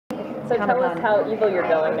So tell us how evil you're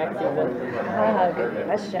going next season. Good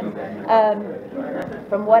question.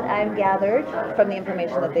 From what I've gathered from the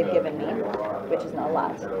information that they've given me, which is not a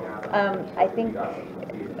lot, I think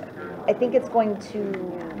it's going to.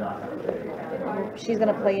 She's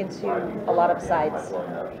going to play into a lot of sides,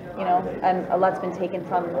 you know, and a lot's been taken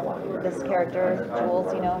from this character,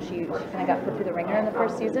 Jules. You know, she kind of got put through the ringer in the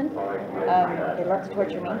first season. They love to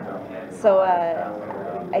torture me, so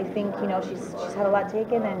I think, you know, she's had a lot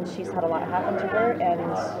taken, and she's had a lot happen to her, and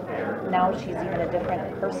now she's even a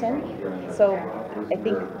different person. So I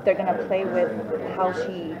think they're going to play with how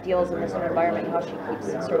she deals in this new environment, how she keeps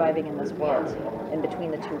surviving in this world, in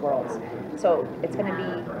between the two worlds. So it's going to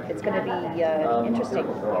be interesting.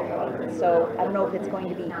 So I don't know if it's going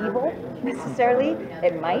to be evil necessarily.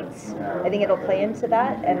 It might. I think it'll play into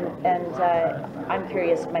that, and I'm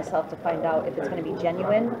curious myself to find out if it's going to be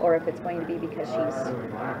genuine or if it's going to be because she's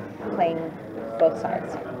playing both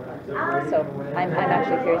sides. So I'm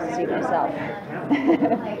actually curious to see myself.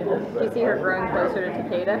 Do you see her growing closer to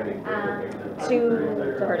Takeda? To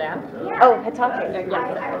her dad? Oh, Hatake.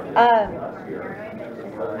 Yeah.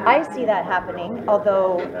 I see that happening,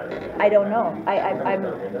 although I don't know.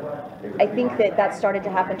 I think that started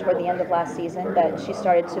to happen toward the end of last season, that she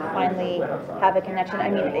started to finally have a connection. I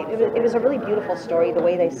mean, it was a really beautiful story, the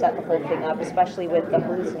way they set the whole thing up, especially with the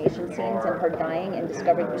hallucination scenes and her dying and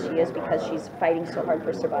discovering who she is because she's fighting so hard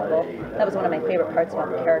for survival. That was one of my favorite parts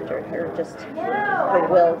about the character, her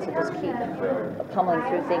will to just keep pummeling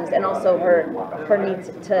through things, and also her need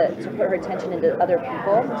to put her attention into other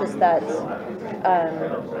people. Just that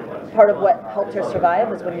part of what helped her survive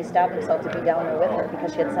was when he stabbed himself to be down there with her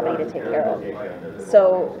because she had somebody to take care of.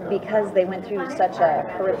 So because they went through such a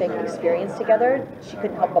horrific experience together, she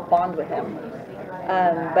couldn't help but bond with him.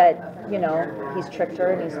 But you know, he's tricked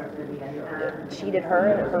her and he's cheated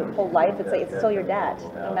her whole life. It's like, it's still your dad,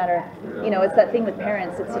 no matter, you know, it's that thing with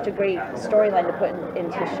parents. It's such a great storyline to put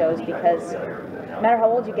into shows because no matter how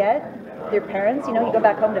old you get, your parents, you know, you go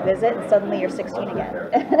back home to visit and suddenly you're 16 again.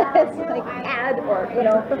 It's like, Dad, or, you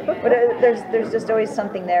know, but there's just always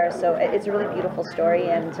something there. So it's a really beautiful story,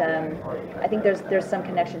 and I think there's some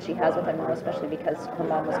connection she has with him now, especially because her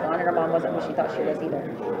mom was gone and her mom wasn't who she thought she was either.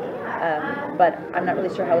 But I'm not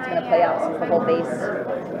really sure how it's going to play out since the whole base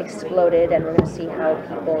exploded, and we're going to see how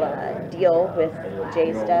people deal with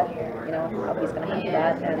Jay's death, you know, how he's going to handle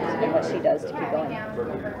that, and what she does to keep going.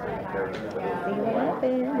 See what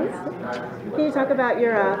happens. Can you talk about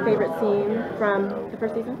your favorite scene from the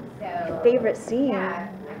first season? Favorite scene?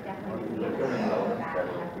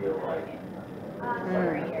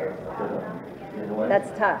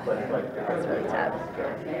 That's tough. That's really tough.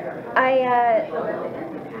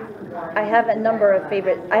 I have a number of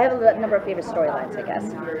favorite storylines, I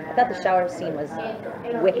guess. I thought the shower scene was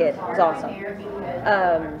wicked. It was awesome.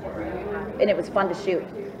 And it was fun to shoot,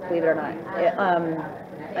 believe it or not.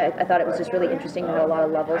 I thought it was just really interesting. There had a lot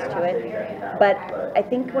of levels to it. But I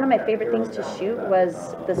think one of my favorite things to shoot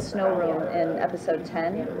was the snow room in episode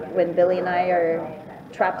 10, when Billy and I are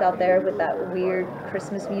trapped out there with that weird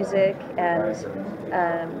Christmas music and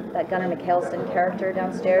that Gunnar McHalston character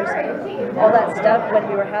downstairs. All that stuff when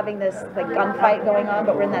we were having this like gunfight going on,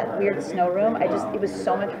 but we're in that weird snow room. It was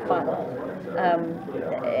so much fun.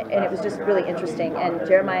 And it was just really interesting. And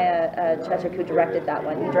Jeremiah Chechik, who directed that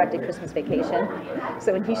one, he directed Christmas Vacation.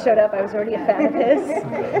 So when he showed up, I was already a fan of his.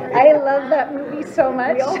 I love that movie so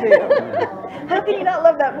much. We all do. How can you not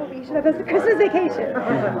love that movie? You should have a Christmas Vacation.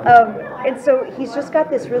 And so he's just got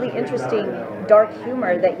this really interesting dark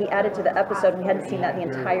humor that he added to the episode. We hadn't seen that the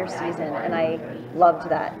entire season, and I loved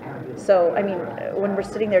that. So, I mean, when we're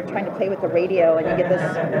sitting there trying to play with the radio and you get this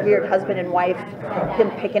weird husband and wife,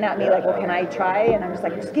 him picking at me like, well, can I try? And I'm just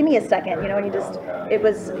like, just give me a second, you know, and he just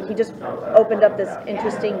opened up this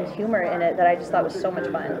interesting humor in it that I just thought was so much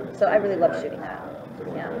fun. So I really loved shooting that.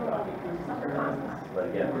 Yeah. I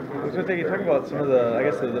was going to say, you talk about some of the, I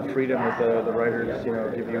guess, the freedom that the writers, you know,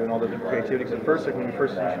 give you and all the different creativity. Because at first, like, when we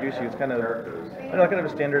first introduce you, it's kind of, you know, kind of a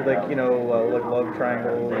standard, like, you know, like love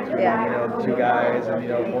triangle between, you know, the two guys and, you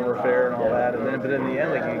know, former affair and all that. And then, but in the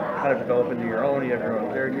end, like, you kind of develop into your own. You have your own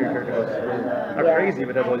character. Your character goes really, not crazy,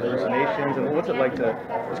 but has all these hallucinations. And what's it like to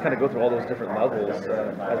just kind of go through all those different levels?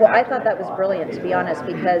 Well, I thought that was brilliant, to be honest,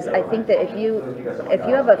 because I think that if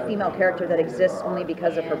you have a female character that exists only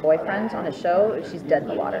because of her boyfriend on a show, she's dead in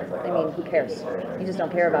the water. I mean, who cares? You just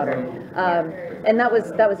don't care about her. And that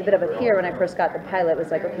was a bit of a fear when I first got the pilot. It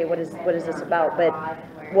was like, okay, what is this about? But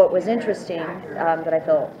what was interesting, that I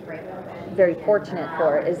felt very fortunate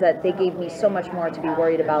for, is that they gave me so much more to be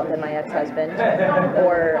worried about than my ex-husband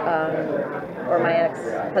or my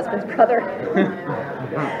ex-husband's brother.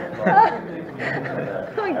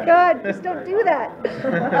 Oh my God, just don't do that.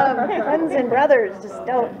 Friends and brothers, just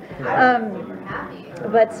don't.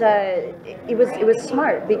 But it was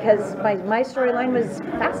smart because my storyline was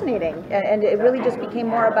fascinating, and it really just became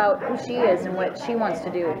more about who she is and what she wants to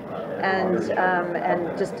do,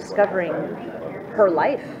 and just discovering her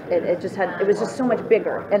life. It was just so much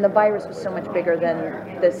bigger, and the virus was so much bigger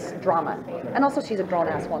than this drama. And also, she's a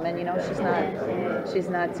grown-ass woman, you know.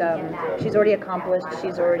 She's already accomplished.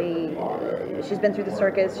 She's been through the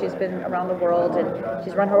circus. She's been around the world, and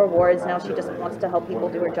she's run her awards. Now she just wants to help people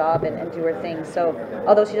do her job and do her thing. So,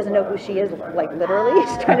 although she doesn't know who she is, like literally,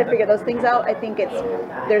 she's trying to figure those things out. I think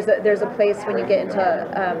there's a place when you get into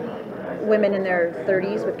women in their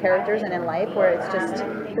 30s with characters and in life where it's just,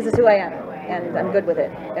 this is who I am. And I'm good with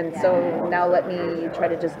it. And so now let me try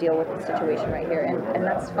to just deal with the situation right here. And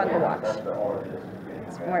that's fun to watch.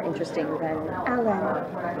 It's more interesting than, Alan,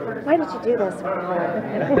 why did you do this? So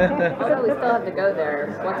we still have to go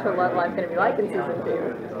there. What's her love life going to be like in season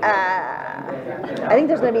 2? I think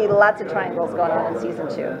there's going to be lots of triangles going on in season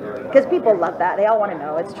 2. Because people love that. They all want to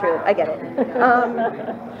know. It's true. I get it.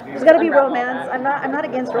 There's got to be romance. I'm not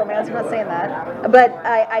against romance. I'm not saying that. But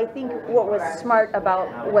I think what was smart about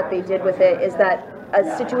what they did with it is that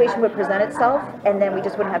a situation would present itself, and then we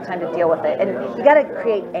just wouldn't have time to deal with it. And you got to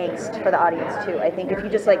create angst for the audience too. I think if you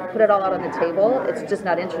just like put it all out on the table, it's just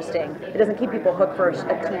not interesting. It doesn't keep people hooked for a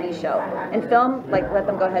TV show. In film, like let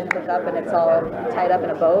them go ahead and hook up, and it's all tied up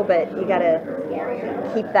in a bow. But you got to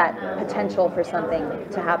keep that potential for something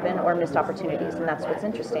to happen or missed opportunities, and that's what's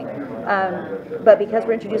interesting. But because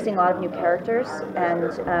we're introducing a lot of new characters, and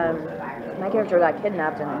my character got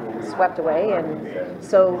kidnapped and swept away, and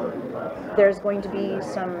so there's going to be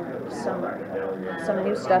some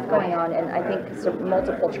new stuff going on, and I think some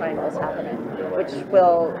multiple triangles happening, which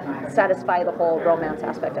will satisfy the whole romance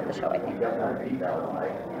aspect of the show, I think. Yeah.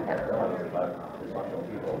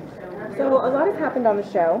 So a lot has happened on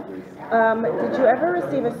the show. Did you ever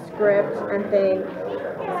receive a script and think,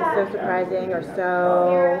 this is so surprising, or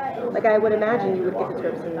so, like I would imagine you would get the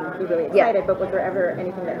scripts and be really excited, yeah. But was there ever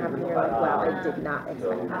anything that happened and you're like, wow, I did not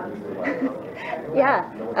expect that? Yeah.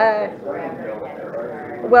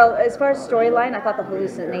 Well, as far as storyline, I thought the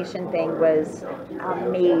hallucination thing was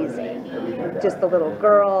amazing. Just the little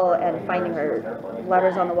girl and finding her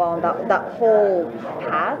letters on the wall, and that whole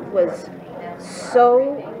path was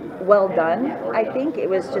so well done. I think it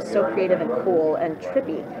was just so creative and cool and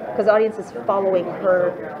trippy because the audience is following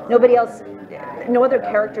her. Nobody else, no other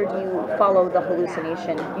character do you follow the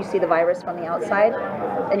hallucination. You see the virus from the outside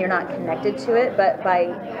and you're not connected to it, but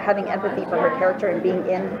by having empathy for her character and being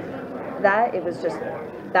in that,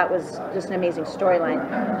 that was just an amazing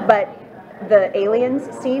storyline. But the aliens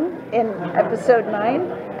scene in episode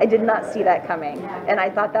 9, I did not see that coming, and I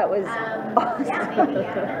thought that was awesome.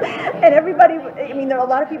 And everybody, I mean, there are a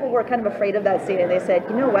lot of people who were kind of afraid of that scene, and they said,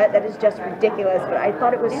 you know what, that is just ridiculous. But I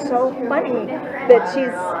thought it was so funny that she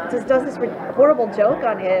just does this horrible joke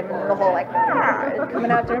on him, and the whole like coming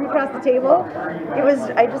after him across the table. It was,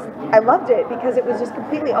 I loved it because it was just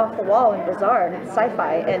completely off the wall and bizarre, and it's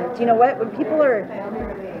sci-fi. And you know what, when people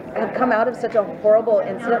have come out of such a horrible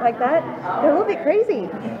incident like that, they're a little bit crazy.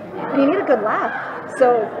 And you need a good laugh.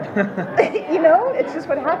 So, you know, it's just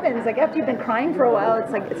what happens. Like after you've been crying for a while,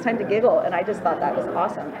 it's like it's time to giggle. And I just thought that was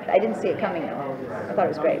awesome. I didn't see it coming though. I thought it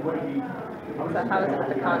was great. So how was it with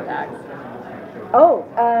the contacts? Oh,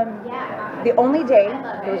 the only day,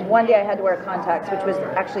 there was one day I had to wear contacts, which was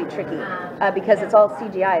actually tricky because it's all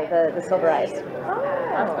CGI, the silver eyes.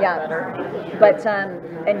 Yeah, but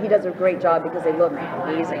and he does a great job because they look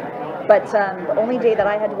amazing. But the only day that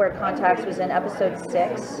I had to wear contacts was in episode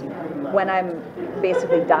 6, when I'm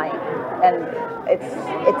basically dying, and it's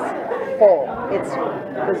full. It's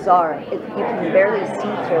bizarre. You can barely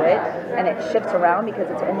see through it, and it shifts around because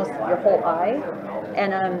it's almost your whole eye.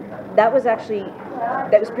 And that was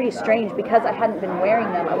pretty strange because I hadn't been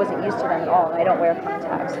wearing them. I wasn't used to them at all, and I don't wear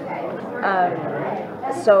contacts.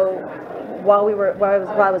 So while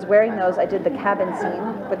I was wearing those, I did the cabin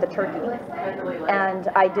scene with the turkey, and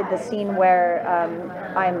I did the scene where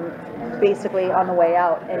I'm basically on the way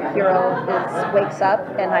out, and Hero wakes up,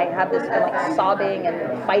 and I have this like sobbing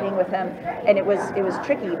and fighting with him, and it was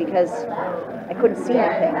tricky because I couldn't see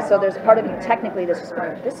anything. So there's part of me technically that's just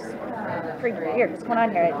going, this freaking weird. What's going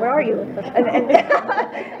on here? Where are you?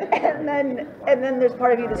 And then there's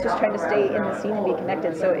part of you that's just trying to stay in the scene and be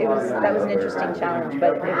connected. So that was an interesting challenge,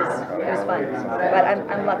 but it was fun. But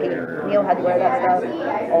I'm lucky. Neil had to wear that stuff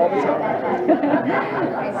all the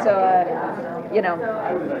time. So you know,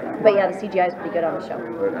 but yeah, the CGI is pretty good on the show.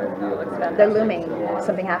 They're looming.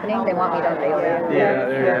 Something happening? They want me, don't they? Yeah,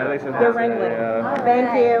 they're wrangling.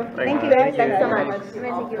 Thank you. Thank you guys. Thanks so much. I'm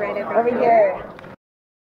gonna take you right Over here.